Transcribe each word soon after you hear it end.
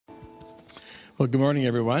Well, good morning,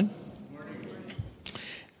 everyone.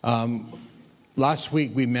 Last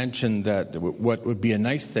week we mentioned that what would be a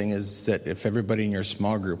nice thing is that if everybody in your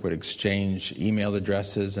small group would exchange email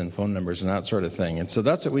addresses and phone numbers and that sort of thing. And so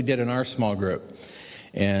that's what we did in our small group.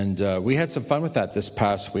 And we had some fun with that this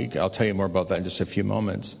past week. I'll tell you more about that in just a few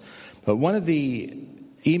moments. But one of the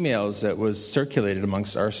emails that was circulated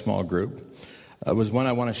amongst our small group was one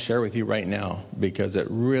I want to share with you right now because it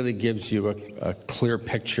really gives you a clear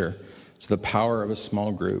picture to the power of a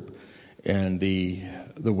small group and the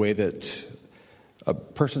way that a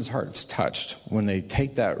person's heart is touched when they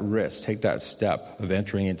take that risk, take that step of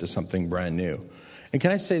entering into something brand new. And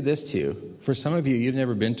can I say this to you? For some of you, you've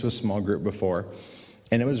never been to a small group before,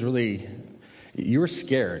 and it was really, you were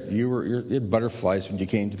scared. You had butterflies when you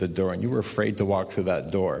came to the door, and you were afraid to walk through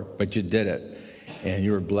that door, but you did it, and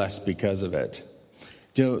you were blessed because of it.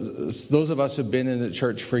 You know, those of us who've been in the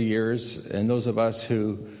church for years, and those of us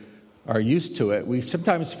who are used to it, we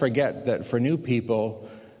sometimes forget that for new people,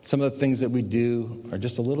 some of the things that we do are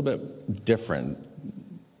just a little bit different.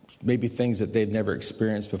 Maybe things that they've never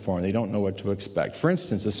experienced before and they don't know what to expect. For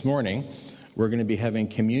instance, this morning, we're going to be having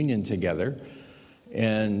communion together.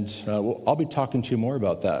 And I'll be talking to you more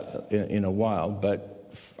about that in a while.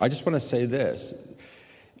 But I just want to say this.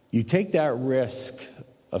 You take that risk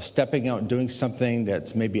of stepping out and doing something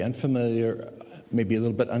that's maybe unfamiliar, maybe a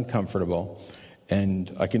little bit uncomfortable.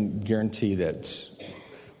 And I can guarantee that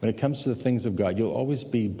when it comes to the things of God, you'll always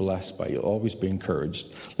be blessed by it. You'll always be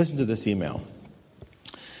encouraged. Listen to this email.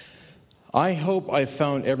 I hope I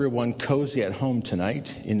found everyone cozy at home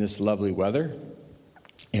tonight in this lovely weather.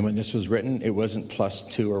 And when this was written, it wasn't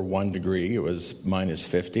 +2 or 1 degree. It was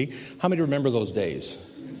 -50. How many remember those days?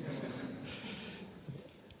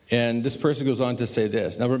 And this person goes on to say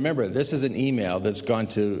this. Now remember, this is an email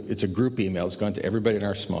it's a group email. It's gone to everybody in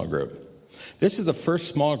our small group. This is the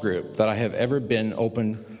first small group that I have ever been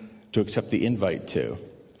open to accept the invite to.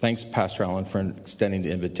 Thanks, Pastor Allen, for extending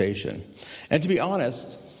the invitation. And to be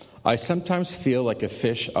honest, I sometimes feel like a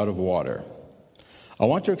fish out of water. I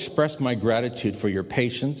want to express my gratitude for your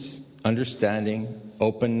patience, understanding,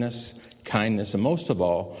 openness, kindness, and most of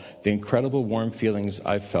all, the incredible warm feelings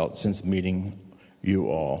I've felt since meeting you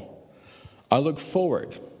all. I look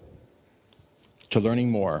forward to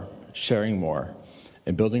learning more, sharing more,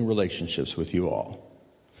 and building relationships with you all.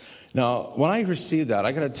 Now, when I received that,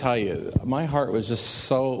 I got to tell you, my heart was just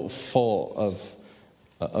so full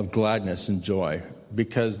of gladness and joy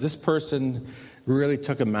because this person really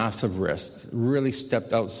took a massive risk, really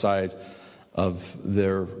stepped outside of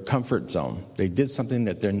their comfort zone. They did something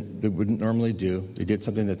that they wouldn't normally do. They did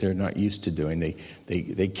something that they're not used to doing.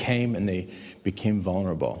 They came and they became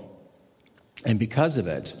vulnerable. And because of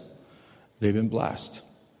it, they've been blessed.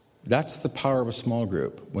 That's the power of a small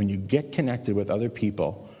group. When you get connected with other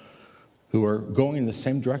people who are going in the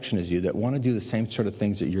same direction as you, that want to do the same sort of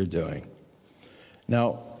things that you're doing.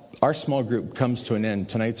 Now, our small group comes to an end.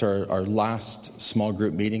 Tonight's our last small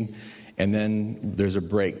group meeting, and then there's a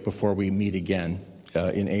break before we meet again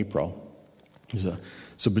in April.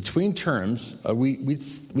 So between terms, we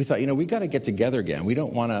thought, we got to get together again. We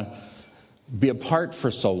don't want to be apart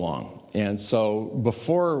for so long. And so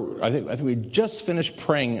before, I think we just finished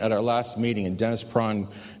praying at our last meeting, and Dennis Prawn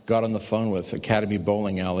got on the phone with Academy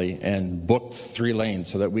Bowling Alley and booked 3 lanes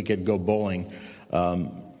so that we could go bowling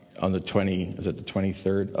on the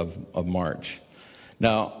 23rd of March.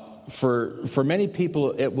 Now, for many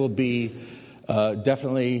people, it will be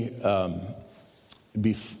definitely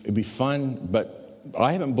be fun, but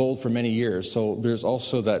I haven't bowled for many years, so there's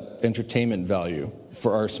also that entertainment value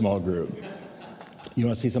for our small group. You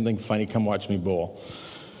want to see something funny? Come watch me bowl.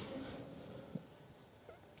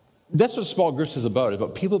 That's what small groups is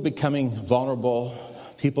about people becoming vulnerable,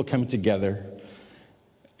 people coming together,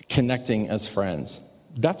 connecting as friends.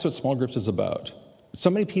 That's what small groups is about. So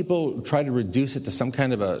many people try to reduce it to some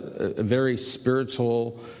kind of a very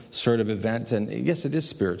spiritual sort of event. And yes, it is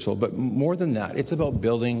spiritual, but more than that, it's about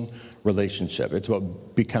building relationship. It's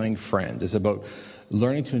about becoming friends. It's about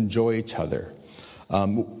learning to enjoy each other. I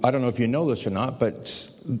don't know if you know this or not, but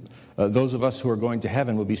those of us who are going to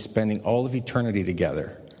heaven will be spending all of eternity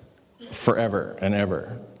together, forever and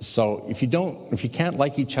ever. So if you can't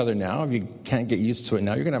like each other now, if you can't get used to it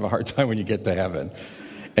now, you're going to have a hard time when you get to heaven.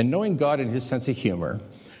 And knowing God and his sense of humor,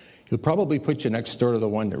 he'll probably put you next door to the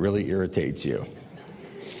one that really irritates you.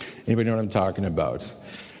 Anybody know what I'm talking about?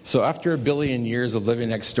 So after 1 billion years of living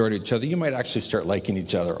next door to each other, you might actually start liking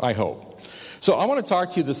each other, I hope. So I want to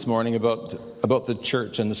talk to you this morning about the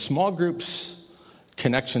church and the small group's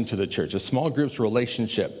connection to the church, a small group's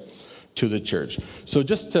relationship to the church. So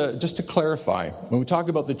just to clarify, when we talk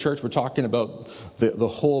about the church, we're talking about the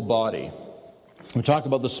whole body. We talk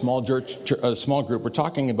about the small group. We're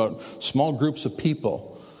talking about small groups of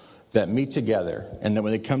people that meet together, and then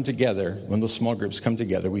when they come together, when those small groups come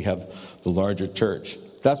together, we have the larger church.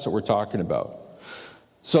 That's what we're talking about.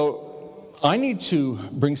 So I need to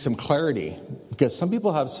bring some clarity, because some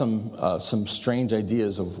people have some strange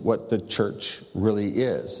ideas of what the church really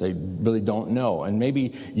is. They really don't know. And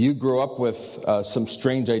maybe you grew up with some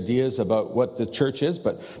strange ideas about what the church is,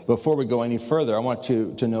 but before we go any further, I want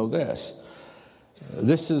you to know this.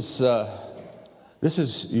 This is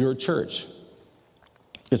your church.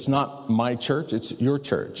 It's not my church, it's your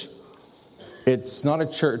church. It's not a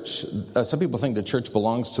church. Some people think the church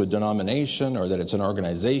belongs to a denomination, or that it's an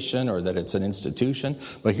organization, or that it's an institution.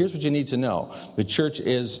 But here's what you need to know. The church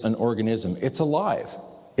is an organism. It's alive.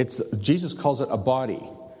 Jesus calls it a body.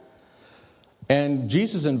 And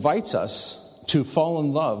Jesus invites us to fall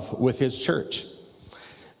in love with his church.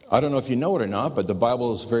 I don't know if you know it or not, but the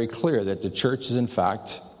Bible is very clear that the church is in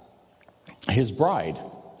fact his bride.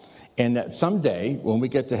 And that someday, when we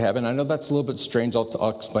get to heaven, I know that's a little bit strange, I'll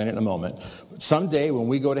explain it in a moment. But someday, when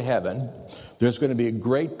we go to heaven, there's going to be a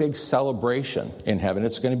great big celebration in heaven.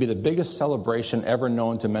 It's going to be the biggest celebration ever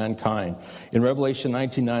known to mankind. In Revelation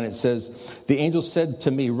 19:9, it says, "The angel said to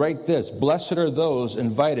me, write this, blessed are those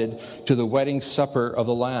invited to the wedding supper of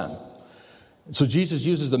the Lamb." So Jesus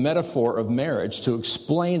uses the metaphor of marriage to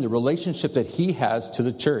explain the relationship that he has to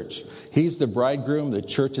the church. He's the bridegroom, the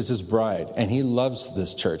church is his bride, and he loves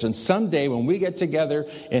this church. And someday when we get together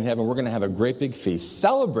in heaven, we're going to have a great big feast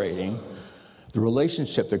celebrating the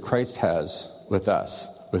relationship that Christ has with us,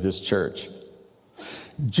 with his church.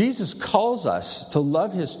 Jesus calls us to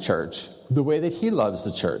love his church the way that he loves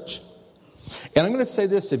the church. And I'm going to say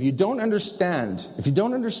this, if you don't understand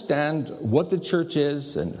what the church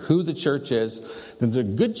is and who the church is, then there's a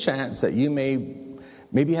good chance that you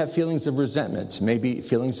maybe have feelings of resentment, maybe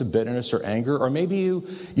feelings of bitterness or anger, or maybe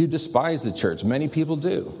you despise the church. Many people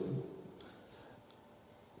do.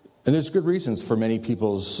 And there's good reasons for many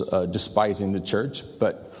people's despising the church,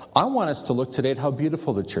 but I want us to look today at how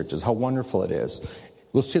beautiful the church is, how wonderful it is.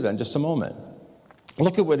 We'll see that in just a moment.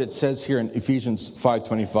 Look at what it says here in Ephesians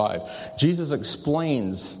 5:25. Jesus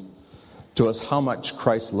explains to us how much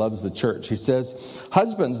Christ loves the church. He says,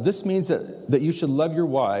 "Husbands, this means that you should love your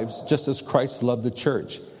wives just as Christ loved the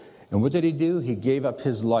church." And what did he do? He gave up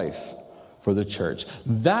his life for the church.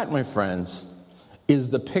 That, my friends, is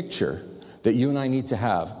the picture that you and I need to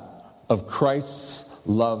have of Christ's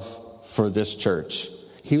love for this church.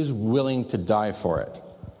 He was willing to die for it.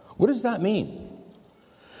 What does that mean?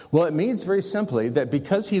 Well, it means very simply that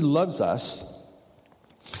because he loves us,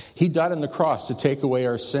 he died on the cross to take away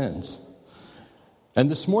our sins.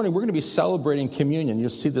 And this morning, we're going to be celebrating communion. You'll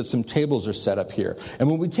see that some tables are set up here.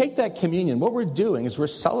 And when we take that communion, what we're doing is we're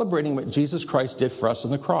celebrating what Jesus Christ did for us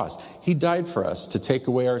on the cross. He died for us to take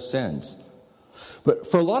away our sins. But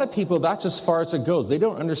for a lot of people, that's as far as it goes. They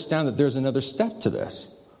don't understand that there's another step to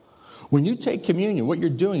this. When you take communion, what you're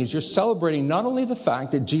doing is you're celebrating not only the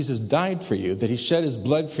fact that Jesus died for you, that he shed his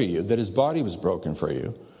blood for you, that his body was broken for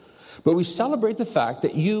you, but we celebrate the fact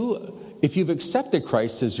that you, if you've accepted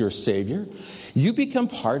Christ as your Savior, you become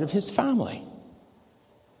part of his family.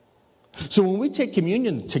 So when we take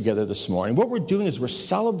communion together this morning, what we're doing is we're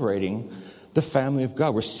celebrating the family of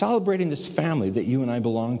God. We're celebrating this family that you and I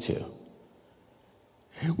belong to.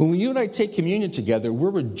 When you and I take communion together,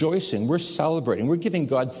 we're rejoicing, we're celebrating, we're giving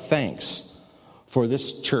God thanks for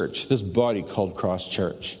this church, this body called Cross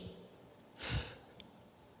Church.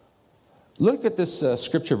 Look at this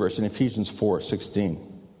scripture verse in Ephesians 4:16.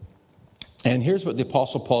 And here's what the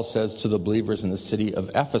Apostle Paul says to the believers in the city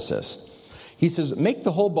of Ephesus. He says, make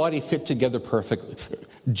the whole body fit together perfectly.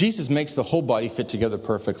 Jesus makes the whole body fit together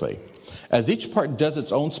perfectly. As each part does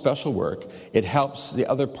its own special work, it helps the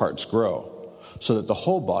other parts grow, so that the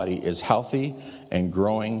whole body is healthy and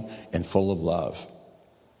growing and full of love.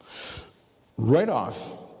 Right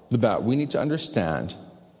off the bat, we need to understand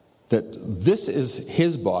that this is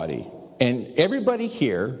his body, and everybody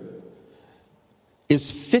here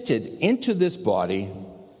is fitted into this body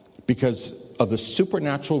because of the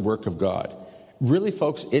supernatural work of God. Really,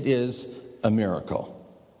 folks, it is a miracle.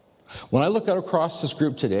 When I look out across this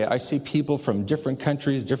group today, I see people from different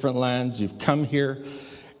countries, different lands. You've come here.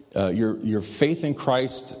 Your faith in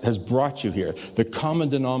Christ has brought you here. The common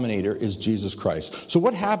denominator is Jesus Christ. So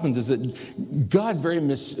what happens is that God very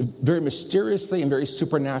mysteriously and very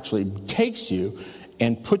supernaturally takes you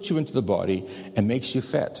and puts you into the body and makes you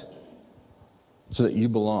fit so that you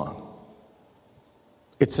belong.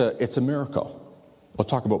 It's a miracle. We'll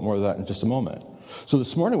talk about more of that in just a moment. So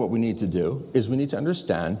this morning what we need to do is we need to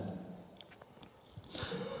understand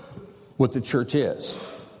what the church is.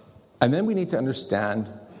 And then we need to understand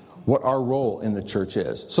what our role in the church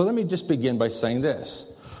is. So let me just begin by saying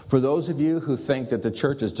this. For those of you who think that the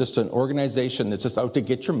church is just an organization that's just out to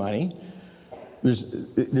get your money, there's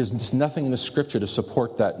just nothing in the scripture to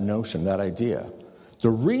support that notion, that idea. The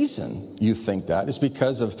reason you think that is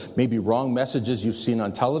because of maybe wrong messages you've seen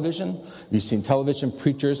on television. You've seen television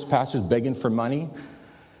preachers, pastors begging for money.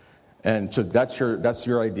 And so that's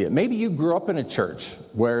your idea. Maybe you grew up in a church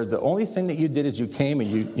where the only thing that you did is you came and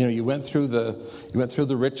you went through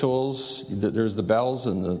the rituals. There's the bells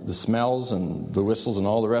and the smells and the whistles and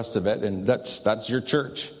all the rest of it, and that's your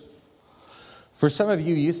church. For some of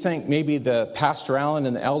you, you think maybe the Pastor Allen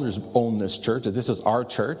and the elders own this church, that this is our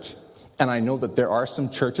church. And I know that there are some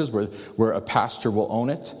churches where a pastor will own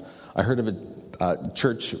it. I heard of a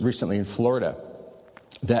church recently in Florida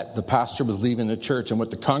that the pastor was leaving the church, and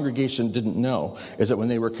what the congregation didn't know is that when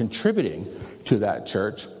they were contributing to that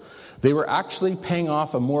church, they were actually paying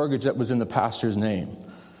off a mortgage that was in the pastor's name.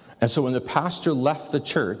 And so when the pastor left the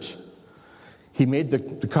church, he made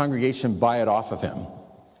the congregation buy it off of him.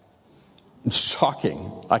 It's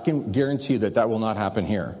shocking. I can guarantee you that will not happen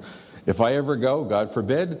here. If I ever go, God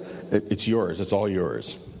forbid, it's yours. It's all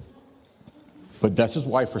yours. But this is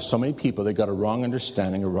why for so many people, they got a wrong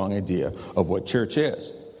understanding, a wrong idea of what church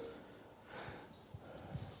is.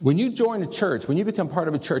 When you join a church, when you become part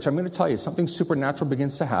of a church, I'm going to tell you, something supernatural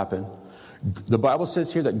begins to happen. The Bible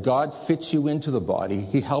says here that God fits you into the body.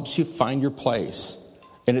 He helps you find your place.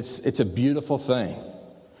 And it's a beautiful thing.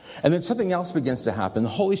 And then something else begins to happen. The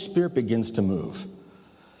Holy Spirit begins to move.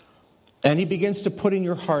 And he begins to put in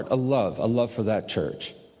your heart a love for that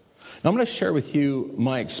church. Now, I'm going to share with you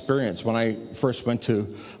my experience when I first went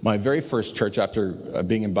to my very first church after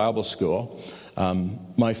being in Bible school.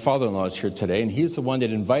 My father-in-law is here today, and he's the one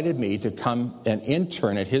that invited me to come and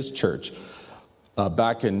intern at his church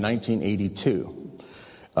back in 1982.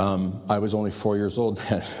 I was only 4 years old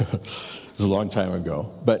then. It was a long time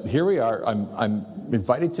ago. But here we are. I'm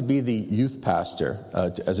invited to be the youth pastor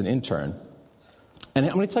as an intern. And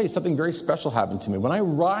I'm going to tell you something very special happened to me. When I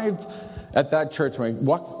arrived at that church, when I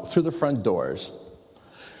walked through the front doors,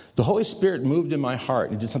 the Holy Spirit moved in my heart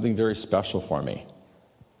and did something very special for me.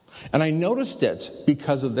 And I noticed it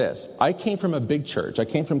because of this. I came from a big church. I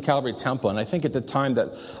came from Calvary Temple, and I think at the time that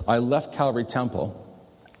I left Calvary Temple,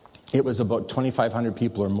 it was about 2,500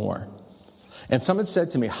 people or more. And someone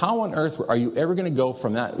said to me, how on earth are you ever going to go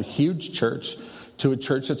from that huge church to a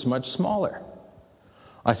church that's much smaller?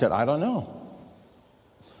 I said, I don't know.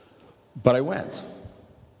 But I went.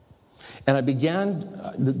 And I began,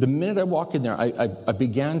 the minute I walked in there, I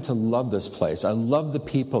began to love this place. I loved the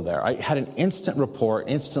people there. I had an instant rapport,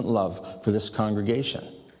 instant love for this congregation.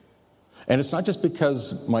 And it's not just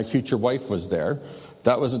because my future wife was there.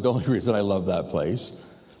 That wasn't the only reason I loved that place.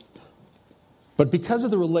 But because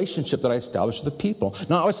of the relationship that I established with the people.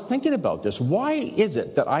 Now, I was thinking about this. Why is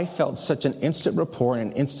it that I felt such an instant rapport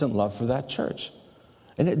and an instant love for that church?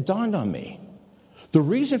 And it dawned on me. The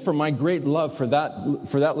reason for my great love for that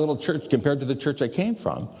little church compared to the church I came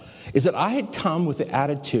from is that I had come with the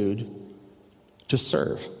attitude to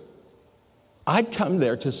serve. I'd come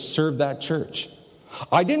there to serve that church.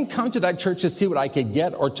 I didn't come to that church to see what I could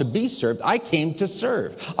get or to be served. I came to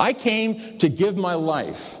serve. I came to give my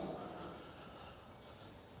life.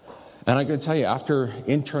 And I'm going to tell you, after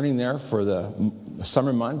interning there for the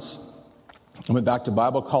summer months, I went back to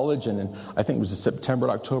Bible college, and in, I think it was in September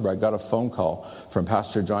or October, I got a phone call from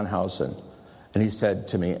Pastor John Howson. And he said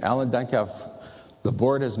to me, Alan Duncalf, the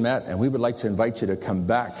board has met, and we would like to invite you to come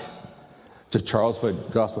back to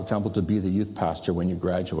Charleswood Gospel Temple to be the youth pastor when you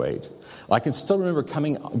graduate. I can still remember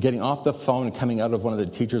getting off the phone and coming out of one of the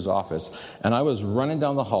teacher's office, and I was running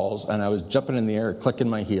down the halls, and I was jumping in the air, clicking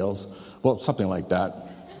my heels, well, something like that.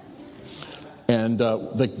 And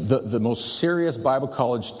the most serious Bible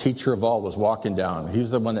college teacher of all was walking down. He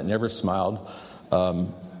was the one that never smiled.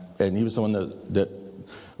 And he was the one that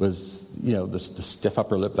was, the stiff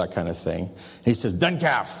upper lip, that kind of thing. And he says,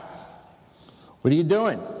 Duncalf, what are you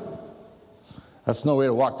doing? That's no way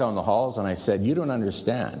to walk down the halls. And I said, you don't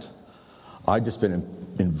understand. I've just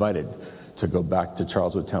been invited to go back to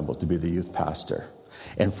Charleswood Temple to be the youth pastor.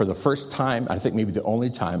 And for the first time, I think maybe the only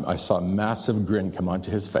time, I saw a massive grin come onto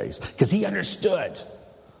his face because he understood.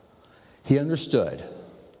 He understood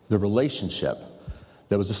the relationship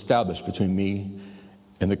that was established between me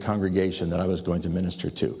and the congregation that I was going to minister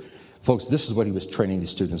to. Folks, this is what he was training these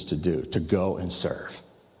students to do, to go and serve.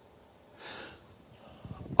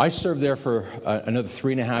 I served there for another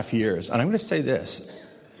 3.5 years. And I'm going to say this.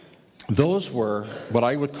 Those were what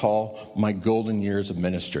I would call my golden years of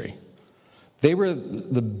ministry. They were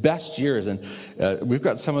the best years, and we've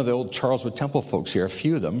got some of the old Charleswood Temple folks here, a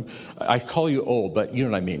few of them. I call you old, but you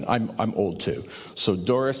know what I mean. I'm old too. So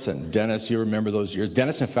Doris and Dennis, you remember those years.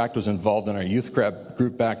 Dennis, in fact, was involved in our youth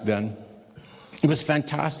group back then. It was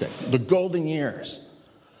fantastic, the golden years.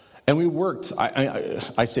 And we worked,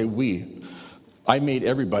 I say we, I made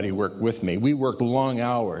everybody work with me. We worked long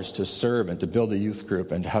hours to serve and to build a youth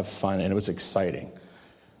group and to have fun, and it was exciting.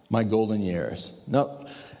 My golden years. Now,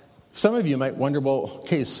 some of you might wonder, well,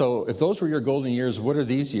 okay, so if those were your golden years, what are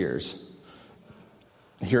these years?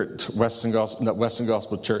 Here at Western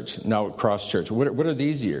Gospel Church, now at Cross Church, what are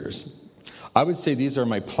these years? I would say these are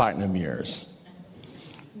my platinum years.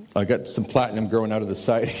 I got some platinum growing out of the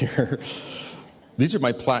side here. These are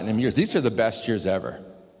my platinum years. These are the best years ever.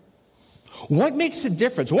 What makes a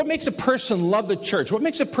difference? What makes a person love the church? What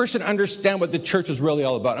makes a person understand what the church is really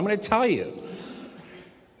all about? I'm going to tell you.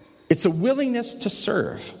 It's a willingness to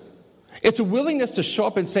serve. It's a willingness to show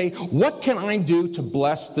up and say, what can I do to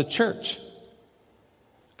bless the church?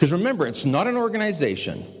 Because remember, it's not an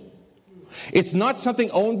organization. It's not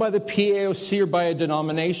something owned by the PAOC or by a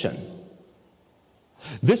denomination.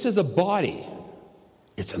 This is a body.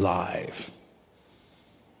 It's alive.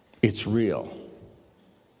 It's real.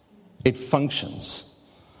 It functions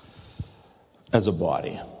as a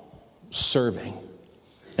body, serving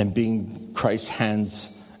and being Christ's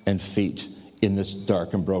hands and feet in this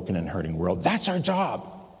dark and broken and hurting world. That's our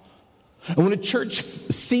job. And when a church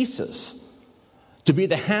ceases to be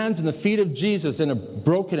the hands and the feet of Jesus in a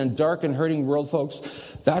broken and dark and hurting world, folks,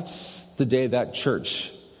 that's the day that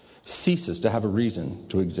church ceases to have a reason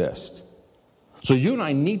to exist. So you and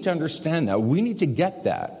I need to understand that. We need to get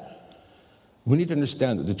that. We need to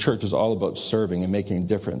understand that the church is all about serving and making a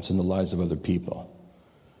difference in the lives of other people.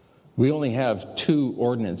 We only have 2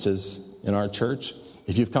 ordinances in our church.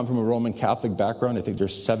 If you've come from a Roman Catholic background, I think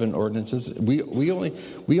there's 7 ordinances. We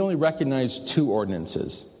only recognize 2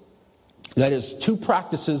 ordinances. That is 2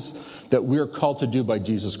 practices that we're called to do by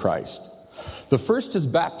Jesus Christ. The first is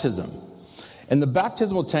baptism. And the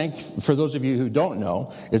baptismal tank, for those of you who don't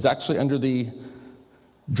know, is actually under the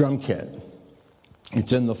drum kit.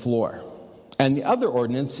 It's in the floor. And the other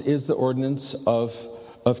ordinance is the ordinance of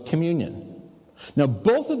communion. Now,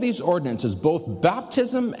 both of these ordinances, both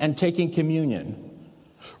baptism and taking communion,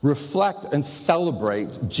 reflect and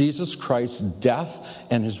celebrate Jesus Christ's death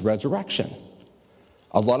and his resurrection.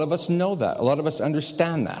 A lot of us know that. A lot of us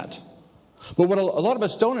understand that. But what a lot of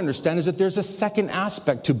us don't understand is that there's a second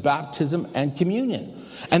aspect to baptism and communion.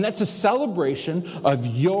 And that's a celebration of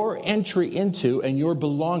your entry into and your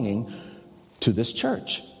belonging to this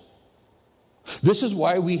church. This is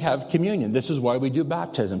why we have communion. This is why we do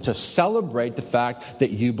baptism, to celebrate the fact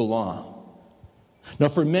that you belong. Now,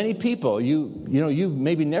 for many people, you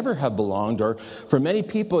maybe never have belonged, or for many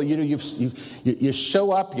people, you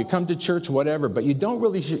show up, you come to church, whatever, but you don't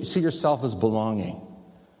really see yourself as belonging.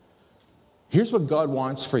 Here's what God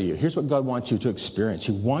wants for you. Here's what God wants you to experience.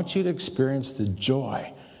 He wants you to experience the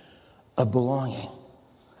joy of belonging,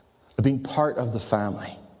 of being part of the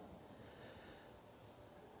family.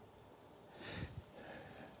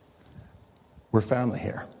 We're family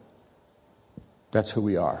here. That's who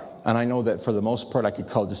we are. And I know that for the most part, I could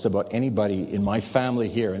call just about anybody in my family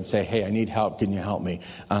here and say, hey, I need help. Can you help me?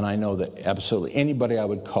 And I know that absolutely anybody I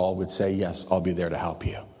would call would say, yes, I'll be there to help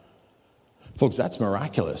you. Folks, that's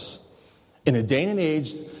miraculous. In a day and an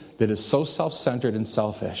age that is so self-centered and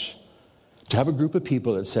selfish, to have a group of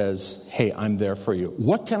people that says, hey, I'm there for you.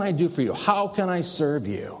 What can I do for you? How can I serve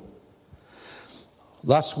you?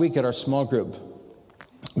 Last week at our small group,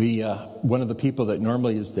 one of the people that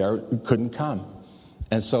normally is there couldn't come.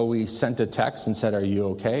 And so we sent a text and said, are you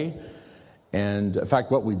okay? And in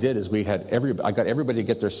fact, what we did is I got everybody to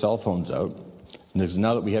get their cell phones out. And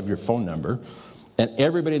now that we have your phone number, and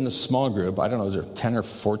everybody in the small group, I don't know, is there 10 or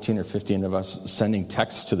 14 or 15 of us sending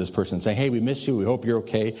texts to this person saying, hey, we miss you. We hope you're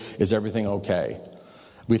okay. Is everything okay?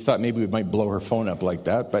 We thought maybe we might blow her phone up like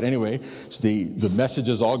that. But anyway, the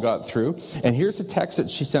messages all got through. And here's the text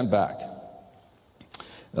that she sent back.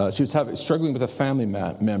 She was struggling with a family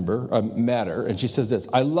matter, and she says this: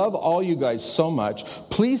 I love all you guys so much.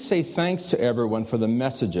 Please say thanks to everyone for the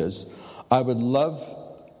messages. I would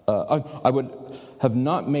have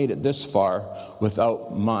not made it this far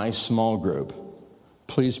without my small group.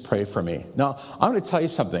 Please pray for me. Now, I'm going to tell you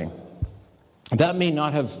something. That may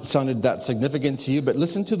not have sounded that significant to you, but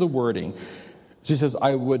listen to the wording. She says,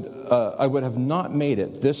 I would have not made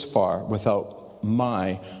it this far without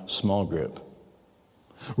my small group.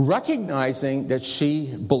 Recognizing that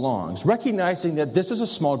she belongs, recognizing that this is a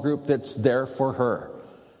small group that's there for her.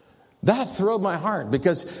 That thrilled my heart,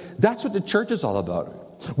 because that's what the church is all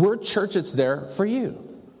about. We're a church that's there for you.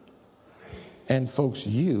 And folks,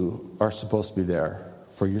 you are supposed to be there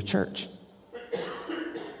for your church.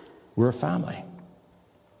 We're a family.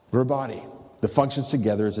 We're a body that functions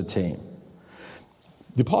together as a team.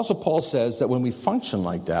 The Apostle Paul says that when we function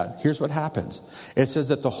like that, here's what happens. It says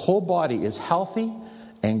that the whole body is healthy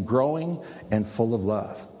and growing and full of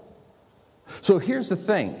love. So here's the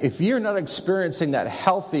thing. If you're not experiencing that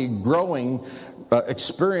healthy, growing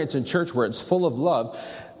experience in church where it's full of love,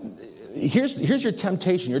 here's your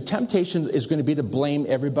temptation. Your temptation is going to be to blame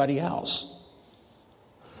everybody else.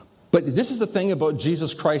 But this is the thing about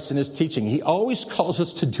Jesus Christ and his teaching. He always calls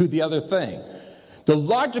us to do the other thing. The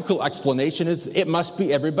logical explanation is it must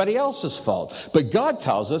be everybody else's fault. But God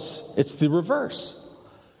tells us it's the reverse.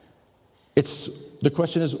 The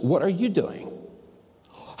question is, what are you doing?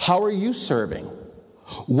 How are you serving?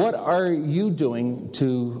 What are you doing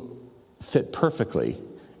to fit perfectly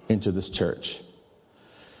into this church?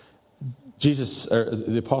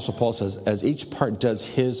 The Apostle Paul says, as each part does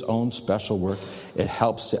his own special work, it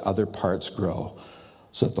helps the other parts grow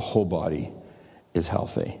so that the whole body is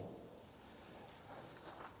healthy.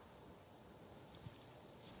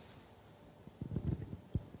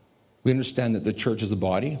 We understand that the church is a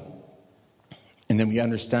body, and then we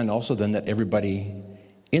understand also then that everybody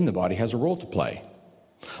in the body has a role to play.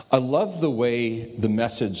 I love the way the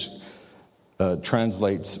Message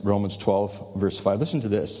translates Romans 12, verse 5. Listen to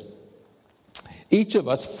this. Each of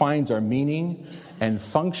us finds our meaning and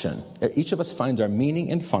function. Each of us finds our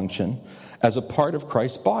meaning and function as a part of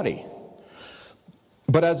Christ's body.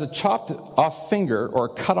 But as a chopped off finger or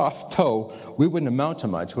cut off toe, we wouldn't amount to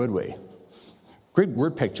much, would we? Great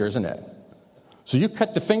word picture, isn't it? So you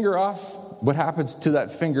cut the finger off, what happens to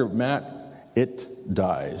that finger, Matt? It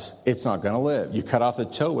dies. It's not going to live. You cut off the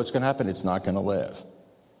toe, what's going to happen? It's not going to live.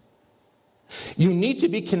 You need to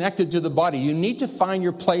be connected to the body. You need to find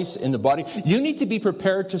your place in the body. You need to be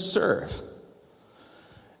prepared to serve.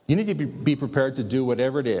 You need to be prepared to do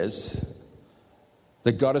whatever it is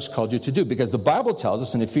that God has called you to do. Because the Bible tells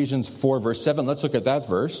us in Ephesians 4, verse 7, let's look at that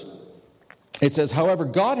verse. It says, however,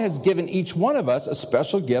 God has given each one of us a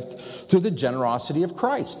special gift through the generosity of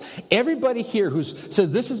Christ. Everybody here who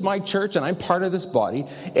says, this is my church and I'm part of this body,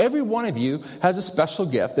 every one of you has a special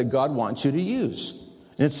gift that God wants you to use.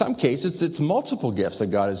 And in some cases, it's multiple gifts that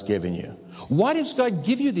God has given you. Why does God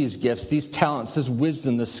give you these gifts, these talents, this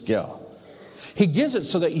wisdom, this skill? He gives it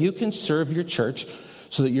so that you can serve your church,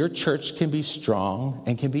 so that your church can be strong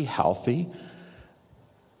and can be healthy,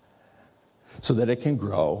 so that it can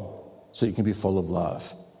grow, so you can be full of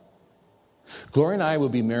love. Gloria and I will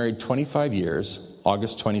be married 25 years,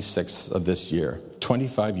 August 26th of this year.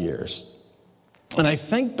 25 years. And I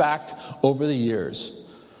think back over the years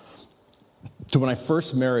to when I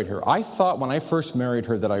first married her. I thought when I first married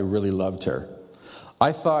her that I really loved her.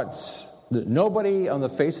 I thought that nobody on the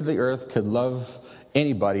face of the earth could love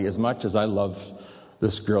anybody as much as I love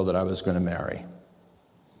this girl that I was going to marry.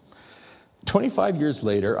 25 years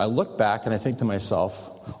later, I look back and I think to myself,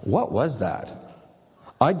 what was that?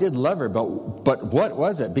 I did love her, but what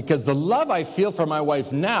was it? Because the love I feel for my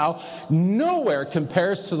wife now nowhere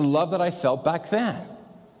compares to the love that I felt back then.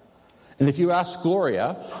 And if you ask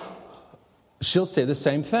Gloria, she'll say the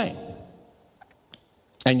same thing.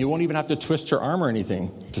 And you won't even have to twist her arm or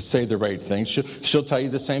anything to say the right thing. She'll tell you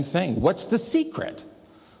the same thing. What's the secret?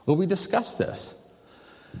 Well, we discussed this.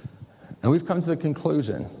 And we've come to the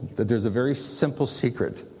conclusion that there's a very simple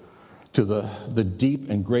secret to the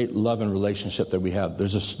deep and great love and relationship that we have.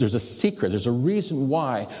 There's a secret. There's a reason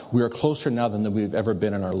why we are closer now than we've ever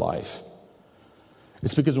been in our life.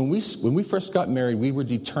 It's because when we first got married, we were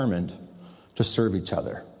determined to serve each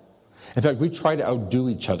other. In fact, we try to outdo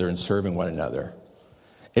each other in serving one another.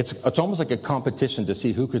 It's almost like a competition to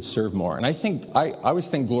see who could serve more. And I always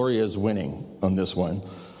think Gloria is winning on this one.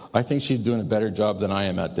 I think she's doing a better job than I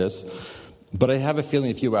am at this. But I have a feeling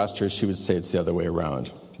if you asked her, she would say it's the other way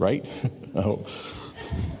around, right? Oh.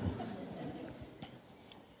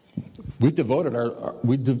 We devoted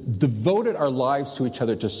our lives to each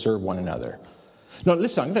other to serve one another. Now,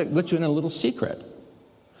 listen, I'm going to let you in a little secret.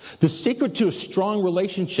 The secret to a strong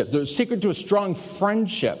relationship, the secret to a strong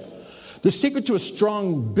friendship, the secret to a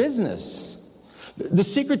strong business, the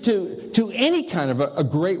secret to any kind of a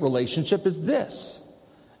great relationship is this.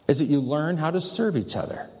 Is that you learn how to serve each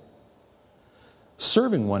other.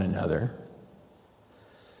 Serving one another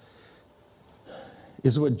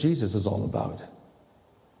is what Jesus is all about.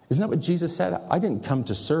 Isn't that what Jesus said? I didn't come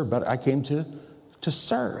to serve, but I came to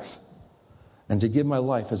serve and to give my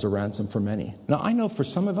life as a ransom for many. Now, I know for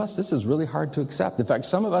some of us, this is really hard to accept. In fact,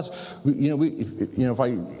 some of us, if I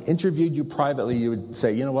interviewed you privately, you would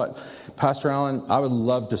say, you know what, Pastor Allen, I would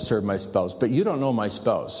love to serve my spouse, but you don't know my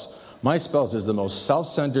spouse. My spouse is the most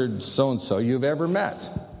self-centered so-and-so you've ever met.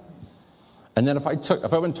 And then if I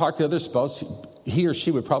went and talked to the other spouse, he or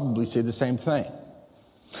she would probably say the same thing.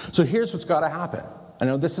 So here's what's got to happen. I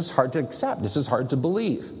know this is hard to accept. This is hard to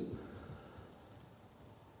believe.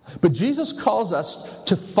 But Jesus calls us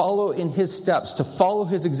to follow in his steps, to follow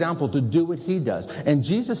his example, to do what he does. And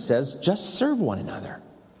Jesus says, just serve one another.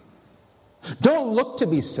 Don't look to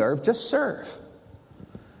be served, just serve.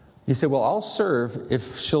 You say, well, I'll serve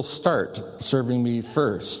if she'll start serving me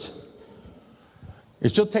first.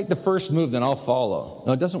 If she'll take the first move, then I'll follow.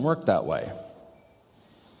 No, it doesn't work that way.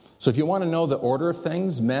 So if you want to know the order of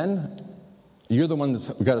things, men, you're the one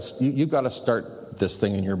you've got to start this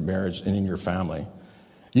thing in your marriage and in your family.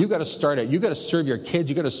 You've got to start it. You've got to serve your kids.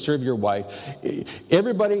 You've got to serve your wife.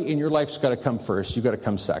 Everybody in your life's got to come first. You've got to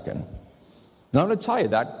come second. Now, I'm going to tell you,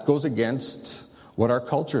 that goes against what our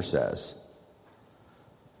culture says.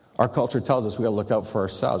 Our culture tells us we've got to look out for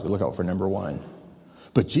ourselves. We look out for number one.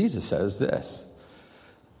 But Jesus says this: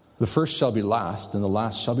 the first shall be last, and the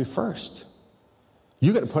last shall be first.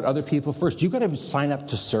 You've got to put other people first. You've got to sign up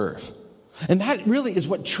to serve. And that really is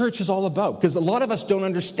what church is all about, because a lot of us don't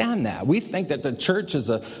understand that. We think that the church is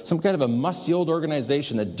some kind of a musty old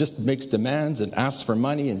organization that just makes demands and asks for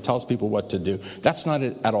money and tells people what to do. That's not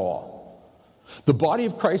it at all. The body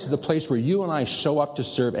of Christ is a place where you and I show up to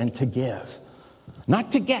serve and to give.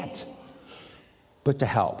 Not to get, but to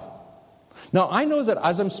help. Now, I know that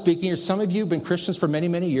as I'm speaking, some of you have been Christians for many,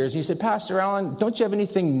 many years, and you say, Pastor Allen, don't you have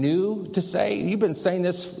anything new to say? You've been saying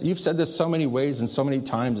this, you've said this so many ways and so many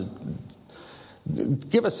times.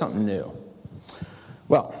 Give us something new.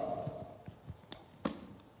 Well,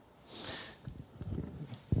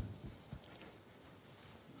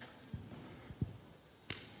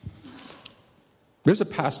 there's a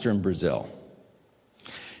pastor in Brazil.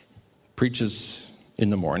 Preaches in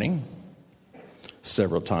the morning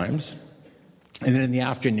several times. And then in the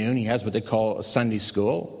afternoon, he has what they call a Sunday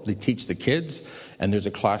school. They teach the kids, and there's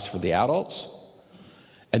a class for the adults.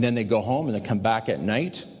 And then they go home, and they come back at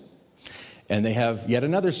night, and they have yet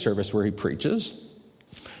another service where he preaches.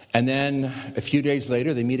 And then a few days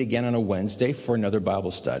later, they meet again on a Wednesday for another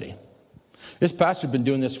Bible study. This pastor has been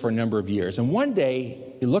doing this for a number of years. And one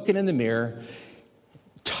day, he's looking in the mirror,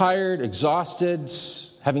 tired, exhausted,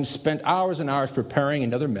 having spent hours and hours preparing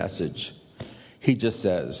another message. He just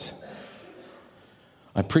says,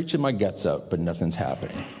 I'm preaching my guts out, but nothing's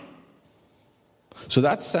happening. So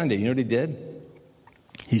that Sunday, you know what he did?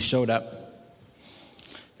 He showed up.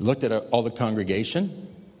 He looked at all the congregation.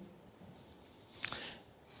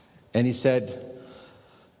 And he said,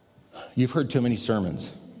 you've heard too many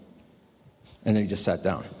sermons. And then he just sat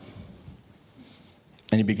down.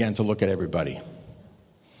 And he began to look at everybody.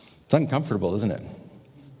 It's uncomfortable, isn't it?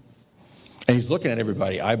 And he's looking at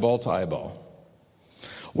everybody, eyeball to eyeball.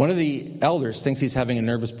 One of the elders thinks he's having a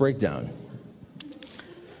nervous breakdown.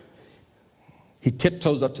 He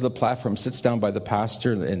tiptoes up to the platform, sits down by the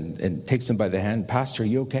pastor, and takes him by the hand. Pastor, are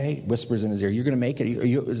you okay? Whispers in his ear, you're going to make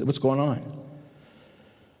it? What's going on?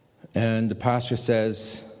 And the pastor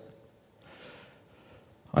says,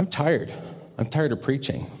 I'm tired. I'm tired of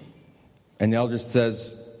preaching. And the elder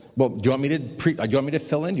says, well, do you want me to do you want me to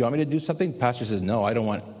fill in? Do you want me to do something? The pastor says, no, I don't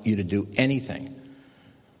want you to do anything.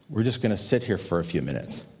 We're just going to sit here for a few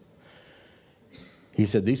minutes. He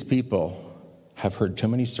said, these people have heard too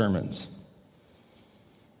many sermons.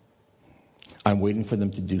 I'm waiting for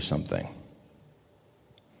them to do something.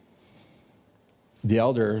 The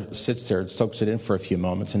elder sits there, soaks it in for a few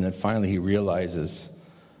moments, and then finally he realizes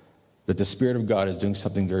that the Spirit of God is doing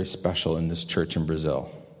something very special in this church in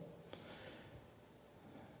Brazil.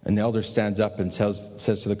 And the elder stands up and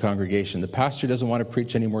says to the congregation, the pastor doesn't want to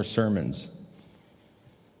preach any more sermons.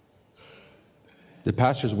 The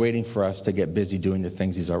pastor's waiting for us to get busy doing the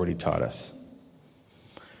things he's already taught us.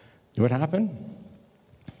 You know what happened?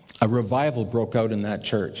 A revival broke out in that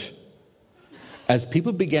church. As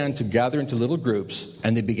people began to gather into little groups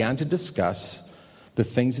and they began to discuss the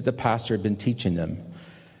things that the pastor had been teaching them,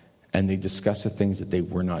 and they discussed the things that they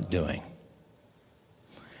were not doing.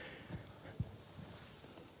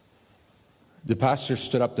 The pastor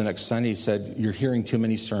stood up the next Sunday. He said, you're hearing too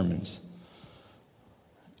many sermons.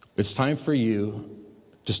 It's time for you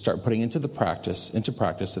to start putting into practice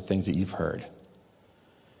the things that you've heard.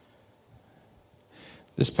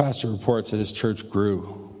 This pastor reports that his church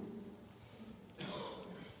grew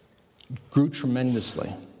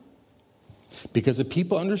tremendously because the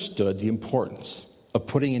people understood the importance of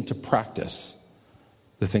putting into practice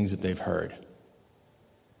the things that they've heard.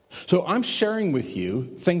 So I'm sharing with you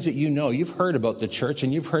things that you know. You've heard about the church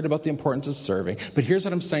and you've heard about the importance of serving. But here's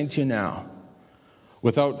what I'm saying to you now,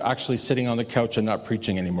 without actually sitting on the couch and not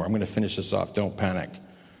preaching anymore. I'm going to finish this off. Don't panic.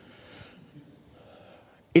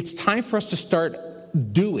 It's time for us to start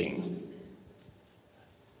doing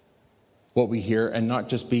what we hear and not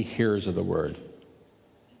just be hearers of the word.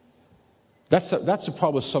 That's the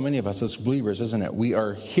problem with so many of us as believers, isn't it? We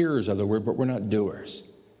are hearers of the word, but we're not doers.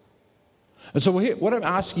 And so what I'm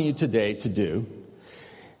asking you today to do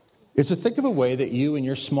is to think of a way that you and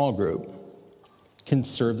your small group can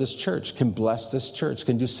serve this church, can bless this church,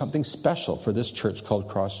 can do something special for this church called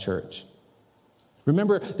Cross Church.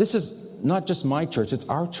 Remember, this is not just my church, it's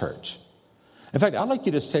our church. In fact, I'd like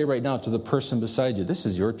you to say right now to the person beside you, this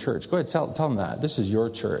is your church. Go ahead, tell them that. This is your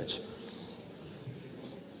church.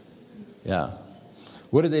 Yeah.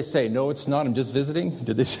 What did they say? No, it's not. I'm just visiting.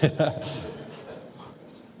 Did they say that?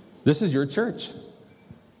 This is your church.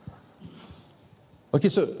 Okay,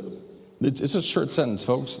 so it's a short sentence,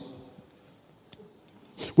 folks.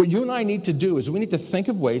 What you and I need to do is we need to think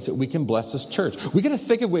of ways that we can bless this church. We got to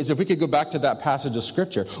think of ways, if we could go back to that passage of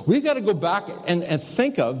Scripture, we've got to go back and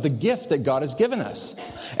think of the gift that God has given us.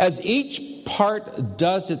 As each part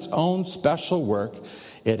does its own special work,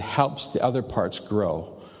 it helps the other parts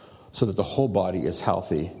grow so that the whole body is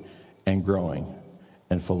healthy and growing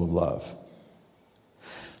and full of love.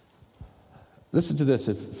 Listen to this,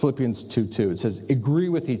 Philippians 2:2. It says, agree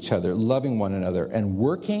with each other, loving one another, and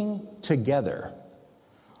working together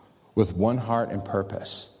with one heart and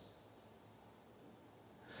purpose.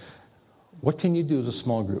 What can you do as a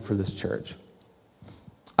small group for this church?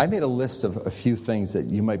 I made a list of a few things that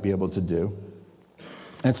you might be able to do.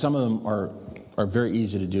 And some of them are very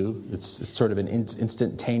easy to do. It's sort of an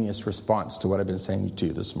instantaneous response to what I've been saying to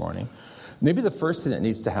you this morning. Maybe the first thing that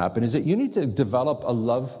needs to happen is that you need to develop a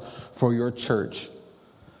love for your church.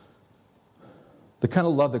 The kind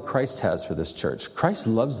of love that Christ has for this church. Christ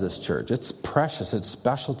loves this church. It's precious. It's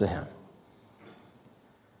special to him.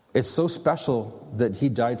 It's so special that he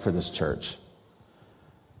died for this church.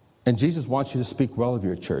 And Jesus wants you to speak well of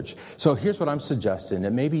your church. So here's what I'm suggesting.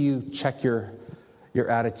 That maybe you check your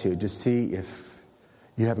attitude to see if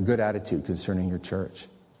you have a good attitude concerning your church.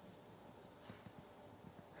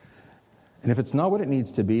 And if it's not what it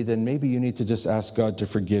needs to be, then maybe you need to just ask God to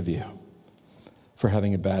forgive you for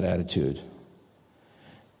having a bad attitude.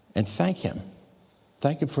 And thank him.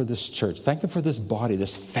 Thank him for this church. Thank him for this body,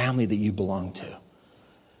 this family that you belong to.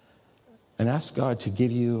 And ask God to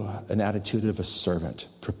give you an attitude of a servant,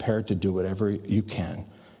 prepared to do whatever you can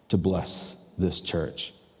to bless this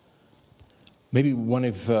church. Maybe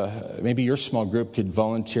maybe your small group could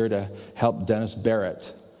volunteer to help Dennis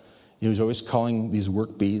Barrett. He was always calling these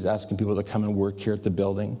work bees, asking people to come and work here at the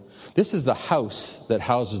building. This is the house that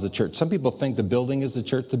houses the church. Some people think the building is the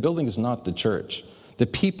church. The building is not the church. The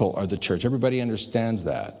people are the church. Everybody understands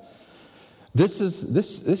that. This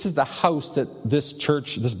is the house that this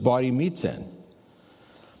church, this body meets in.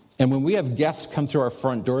 And when we have guests come through our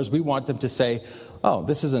front doors, we want them to say, oh,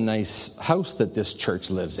 this is a nice house that this church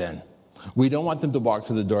lives in. We don't want them to walk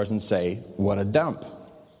through the doors and say, what a dump.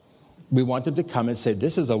 We want them to come and say,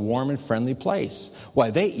 this is a warm and friendly place.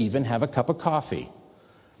 Why, they even have a cup of coffee.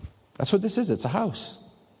 That's what this is. It's a house.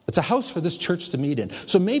 It's a house for this church to meet in.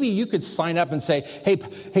 So maybe you could sign up and say,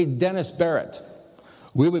 hey, Dennis Barrett,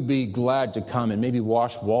 we would be glad to come and maybe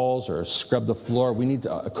wash walls or scrub the floor. We need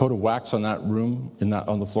a coat of wax on that room,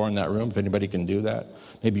 on the floor in that room, if anybody can do that.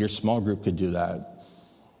 Maybe your small group could do that.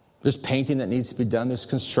 There's painting that needs to be done. There's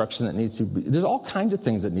construction that needs to be. There's all kinds of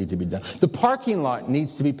things that need to be done. The parking lot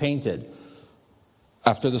needs to be painted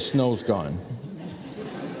after the snow's gone.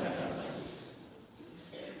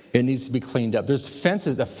 It needs to be cleaned up. There's a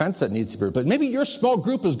fence that needs to be. But maybe your small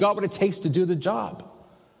group has got what it takes to do the job.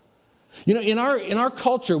 You know, in our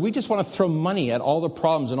culture, we just want to throw money at all the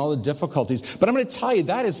problems and all the difficulties. But I'm going to tell you,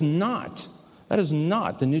 that is not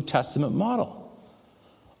the New Testament model.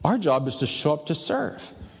 Our job is to show up to serve.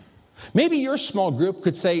 Maybe your small group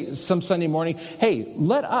could say some Sunday morning, hey,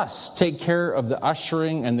 let us take care of the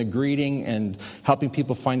ushering and the greeting and helping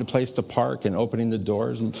people find a place to park and opening the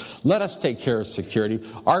doors. And let us take care of security.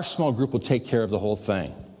 Our small group will take care of the whole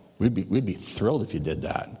thing. We'd be thrilled if you did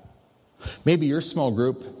that. Maybe your small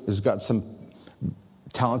group has got some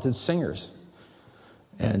talented singers.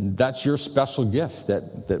 And that's your special gift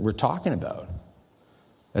that we're talking about.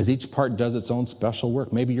 As each part does its own special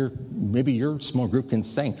work. Maybe your small group can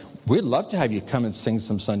sing. We'd love to have you come and sing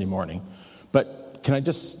some Sunday morning. But can I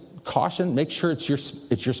just caution, make sure it's your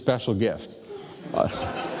special gift.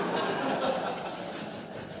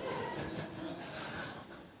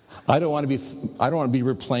 I don't want to be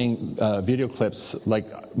replaying video clips like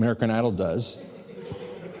American Idol does.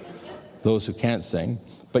 Those who can't sing,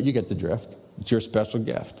 but you get the drift. It's your special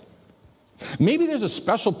gift. Maybe there's a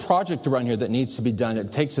special project around here that needs to be done.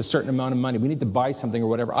 It takes a certain amount of money. We need to buy something or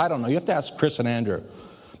whatever. I don't know. You have to ask Chris and Andrew.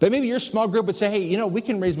 But maybe your small group would say, hey, we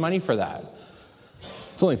can raise money for that.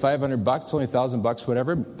 It's only $500, it's only $1,000,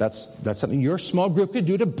 whatever. That's something your small group could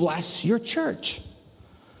do to bless your church.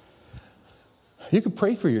 You could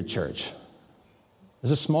pray for your church.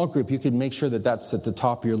 As a small group, you could make sure that that's at the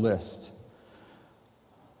top of your list.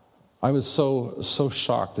 I was so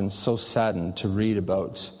shocked and so saddened to read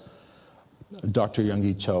about Dr.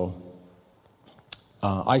 Yonggi Cho.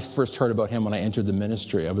 I first heard about him when I entered the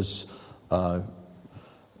ministry. I was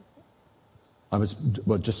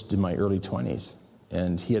just in my early 20s.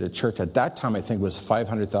 And he had a church at that time, I think, was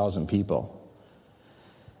 500,000 people.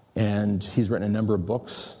 And he's written a number of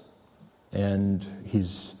books. And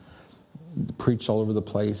he's preached all over the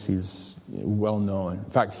place. He's well known. In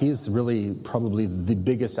fact, he's really probably the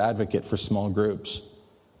biggest advocate for small groups.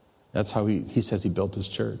 That's how he says he built his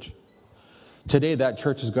church. Today, that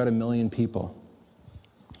church has got 1 million people.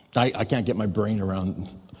 I can't get my brain around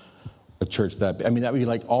a church that would be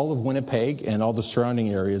like all of Winnipeg and all the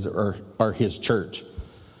surrounding areas are his church.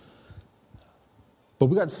 But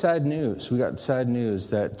we got sad news. We got sad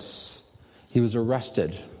news that he was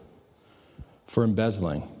arrested for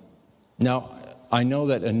embezzling. Now, I know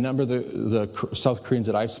that a number of the South Koreans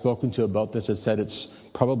that I've spoken to about this have said it's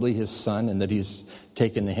probably his son and that he's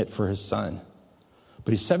taken the hit for his son.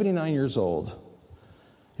 But he's 79 years old.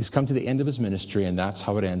 He's come to the end of his ministry, and that's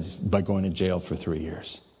how it ends, by going to jail for 3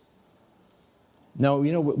 years. Now,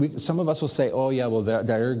 some of us will say, oh, yeah, well,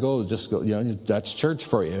 there it goes. Just go, that's church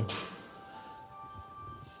for you.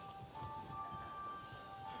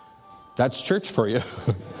 That's church for you.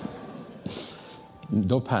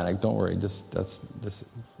 Don't panic. Don't worry. Just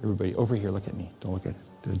everybody over here, look at me. Don't look at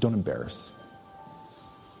it. Don't embarrass.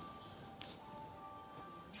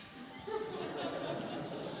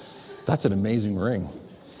 That's an amazing ring.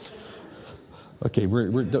 Okay,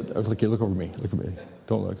 okay, look over me. Look at me.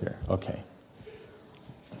 Don't look there. Okay.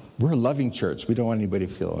 We're a loving church. We don't want anybody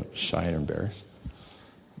to feel shy and embarrassed.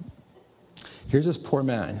 Here's this poor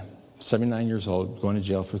man, 79 years old, going to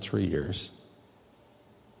jail for 3 years.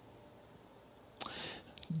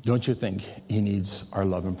 Don't you think he needs our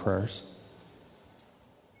love and prayers?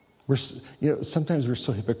 Sometimes we're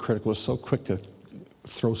so hypocritical, we're so quick to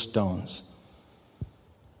throw stones.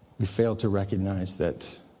 We fail to recognize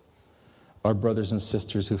that our brothers and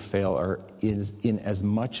sisters who fail are in as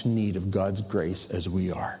much need of God's grace as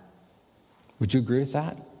we are. Would you agree with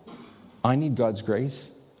that? I need God's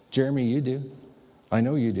grace. Jeremy, you do. I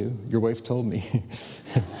know you do. Your wife told me.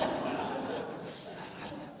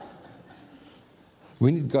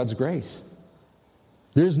 We need God's grace.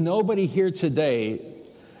 There's nobody here today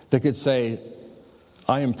that could say,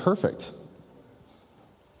 I am perfect.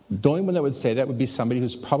 The only one that would say that would be somebody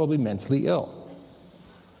who's probably mentally ill.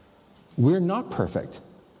 We're not perfect.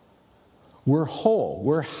 We're whole.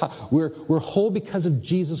 We're whole because of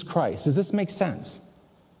Jesus Christ. Does this make sense?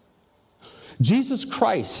 Jesus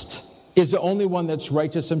Christ is the only one that's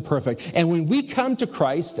righteous and perfect. And when we come to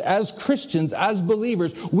Christ as Christians, as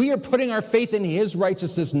believers, we are putting our faith in His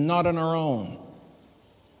righteousness, not on our own.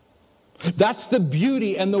 That's the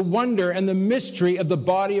beauty and the wonder and the mystery of the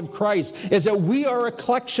body of Christ, is that we are a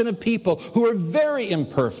collection of people who are very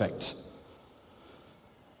imperfect,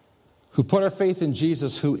 who put our faith in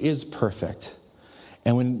Jesus, who is perfect.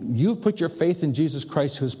 And when you put your faith in Jesus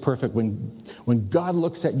Christ, who is perfect, when God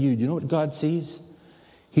looks at you, do you know what God sees?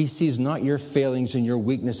 He sees not your failings and your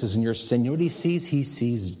weaknesses and your sin. You know what He sees? He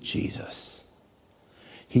sees Jesus.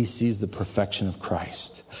 He sees the perfection of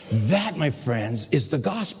Christ. That, my friends, is the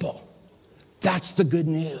gospel. That's the good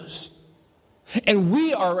news. And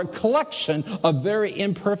we are a collection of very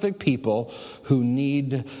imperfect people who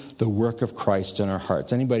need the work of Christ in our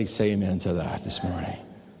hearts. Anybody say amen to that this morning?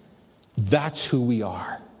 That's who we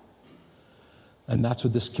are. And that's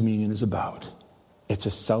what this communion is about. It's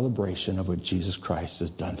a celebration of what Jesus Christ has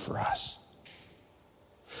done for us.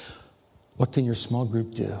 What can your small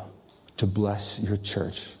group do to bless your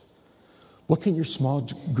church? What can your small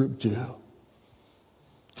group do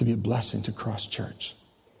to be a blessing to Cross Church?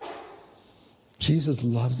 Jesus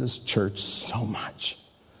loves this church so much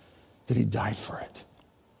that He died for it.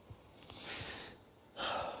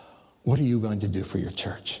 What are you going to do for your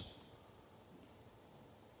church?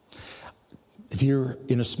 If you're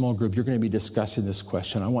in a small group, you're going to be discussing this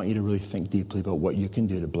question. I want you to really think deeply about what you can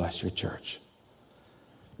do to bless your church.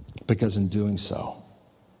 Because in doing so,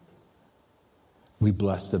 we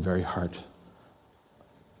bless the very heart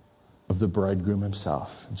of the bridegroom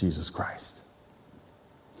himself, Jesus Christ.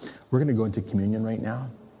 We're going to go into communion right now.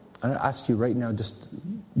 I ask you right now, just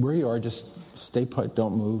where you are, just stay put,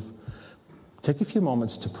 don't move. Take a few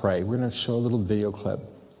moments to pray. We're going to show a little video clip.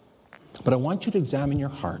 But I want you to examine your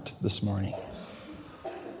heart this morning.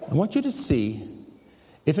 I want you to see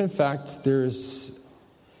if, in fact, there's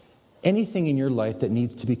anything in your life that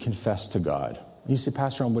needs to be confessed to God. You say,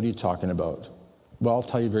 Pastor Ron, what are you talking about? Well, I'll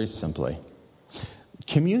tell you very simply.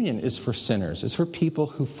 Communion is for sinners. It's for people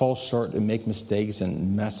who fall short and make mistakes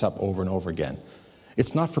and mess up over and over again.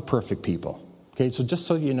 It's not for perfect people. Okay, so just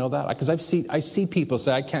so you know that, because I see people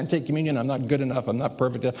say, I can't take communion, I'm not good enough, I'm not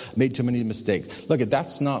perfect, I made too many mistakes. Look,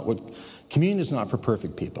 that's not what, communion is not for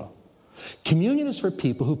perfect people. Communion is for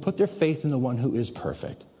people who put their faith in the one who is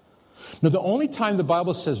perfect. Now, the only time the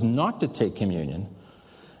Bible says not to take communion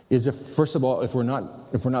is if, first of all, if we're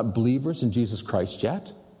not believers in Jesus Christ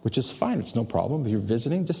yet, which is fine, it's no problem. If you're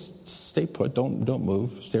visiting, just stay put, don't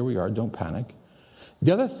move, stay where you are, don't panic.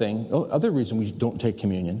 The other reason we don't take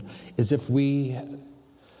communion is if we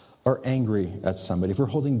are angry at somebody, if we're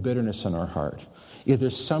holding bitterness in our heart, if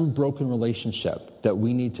there's some broken relationship that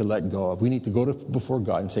we need to let go of, we need to go before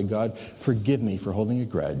God and say, God, forgive me for holding a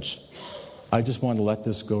grudge. I just want to let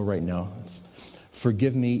this go right now.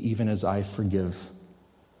 Forgive me even as I forgive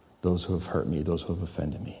those who have hurt me, those who have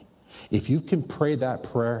offended me. If you can pray that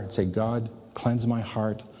prayer and say, God, cleanse my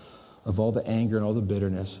heart of all the anger and all the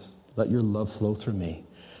bitterness, let your love flow through me,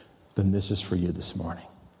 then this is for you this morning.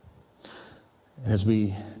 And as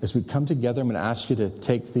we come together, I'm going to ask you to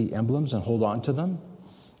take the emblems and hold on to them.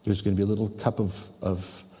 There's going to be a little cup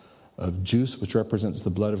of juice, which represents the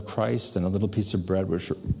blood of Christ, and a little piece of bread, which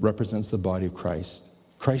represents the body of Christ.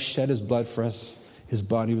 Christ shed his blood for us. His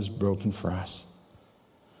body was broken for us.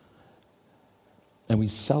 And we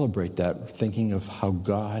celebrate that, thinking of how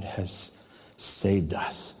God has saved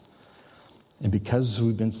us. And because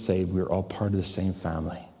we've been saved, we're all part of the same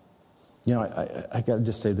family. You know, I got to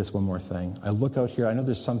just say this one more thing. I look out here. I know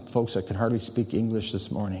there's some folks that can hardly speak English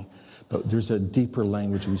this morning, but there's a deeper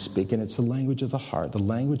language we speak, and it's the language of the heart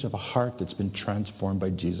that's been transformed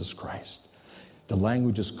by Jesus Christ. The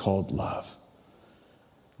language is called love.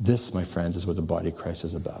 This, my friends, is what the body of Christ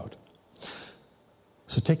is about.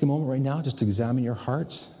 So take a moment right now just to examine your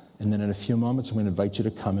hearts, and then in a few moments, I'm going to invite you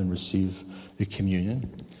to come and receive the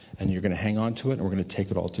communion, and you're going to hang on to it, and we're going to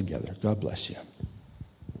take it all together. God bless you.